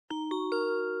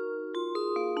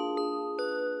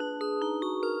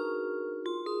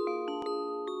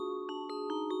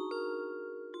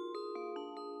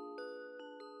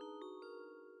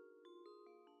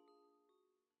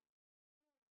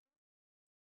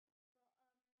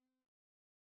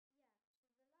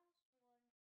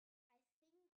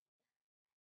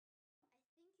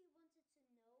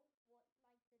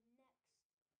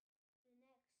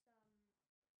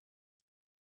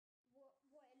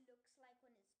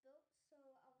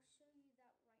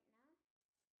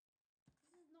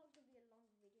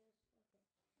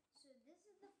this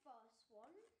is the first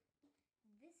one.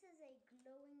 This is a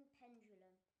glowing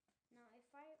pendulum. Now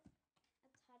if I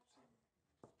attach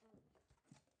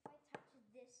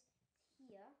this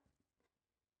here,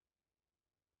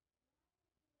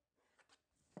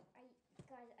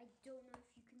 guys, I don't know if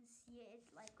you can see it.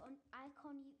 It's like on I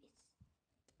can't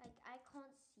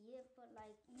see it, but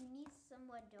like you need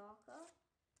somewhere darker.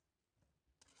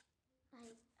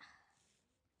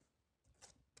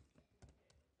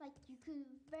 Like you can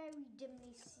very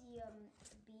dimly see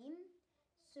the beam.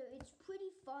 So it's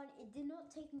pretty fun. It did not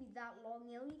take me that long.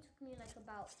 It only took me like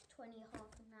about 20 minutes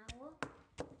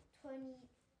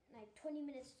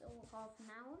or half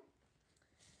an hour.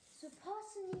 So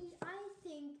personally, I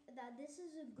think that this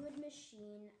is a good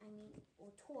machine,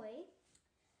 or toy.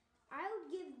 I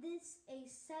would give this a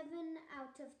 7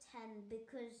 out of 10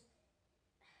 because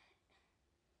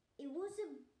it was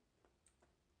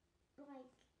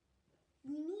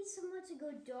you need somewhere to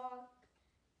go dark,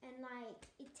 and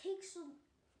it takes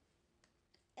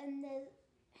and the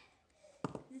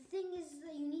thing is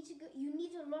that you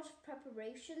need a lot of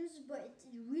preparations, but it's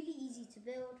really easy to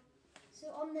build.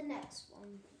 So on the next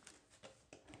one.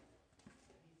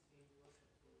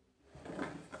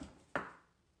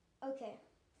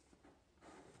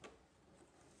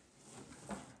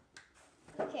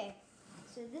 Okay,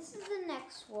 so this is the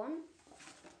next one.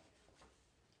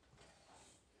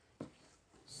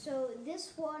 So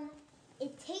this one,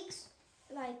 it takes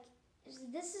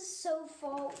this is so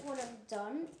far what I've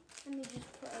done. Let me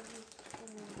just put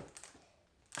everything in.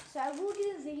 So I will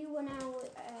do a video when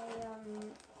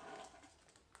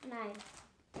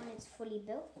when it's fully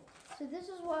built. So this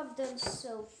is what I've done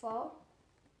so far.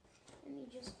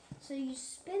 So you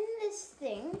spin this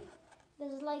thing.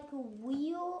 There's like a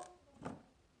wheel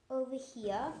over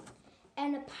here,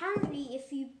 and apparently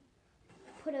if you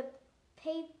put a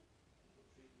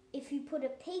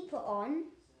paper on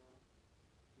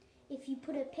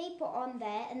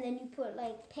there and then you put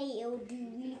paint, it will do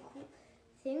really cool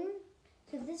thing.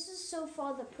 So this is so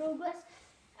far the progress.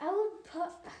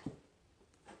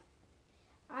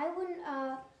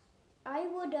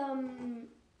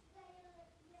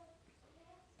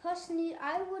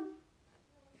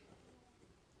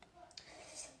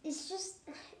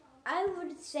 I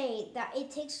would say that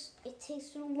it takes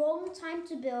a long time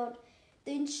to build.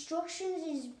 The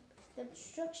instructions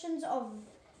are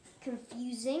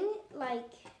confusing.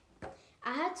 Like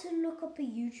I had to look up a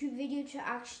YouTube video to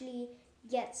actually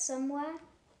get somewhere,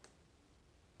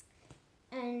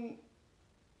 and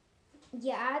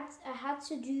yeah, I had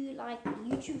to do a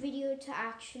YouTube video to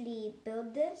actually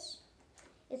build this.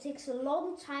 It takes a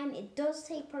long time. It does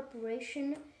take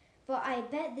preparation, but I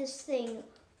bet this thing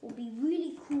will be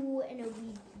really cool and it'll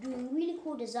be doing really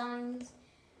cool designs.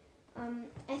 I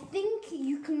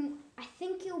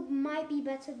think it might be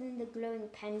better than the glowing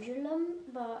pendulum,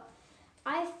 but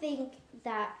I think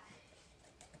that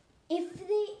if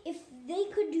they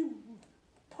could do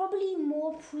probably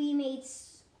more pre-made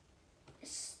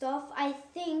stuff, I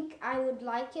think I would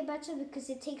like it better because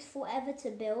it takes forever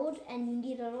to build and you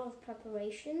need a lot of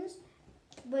preparations.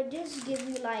 But just give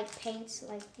me paints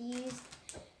like these,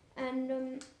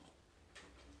 and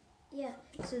yeah,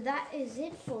 so that is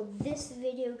it for this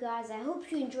video, guys. I hope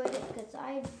you enjoyed it because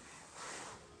I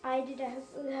did. I hope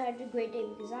you had a great day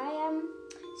because I am.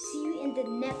 See you in the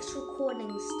next recording,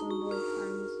 Stoneboy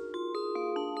fans.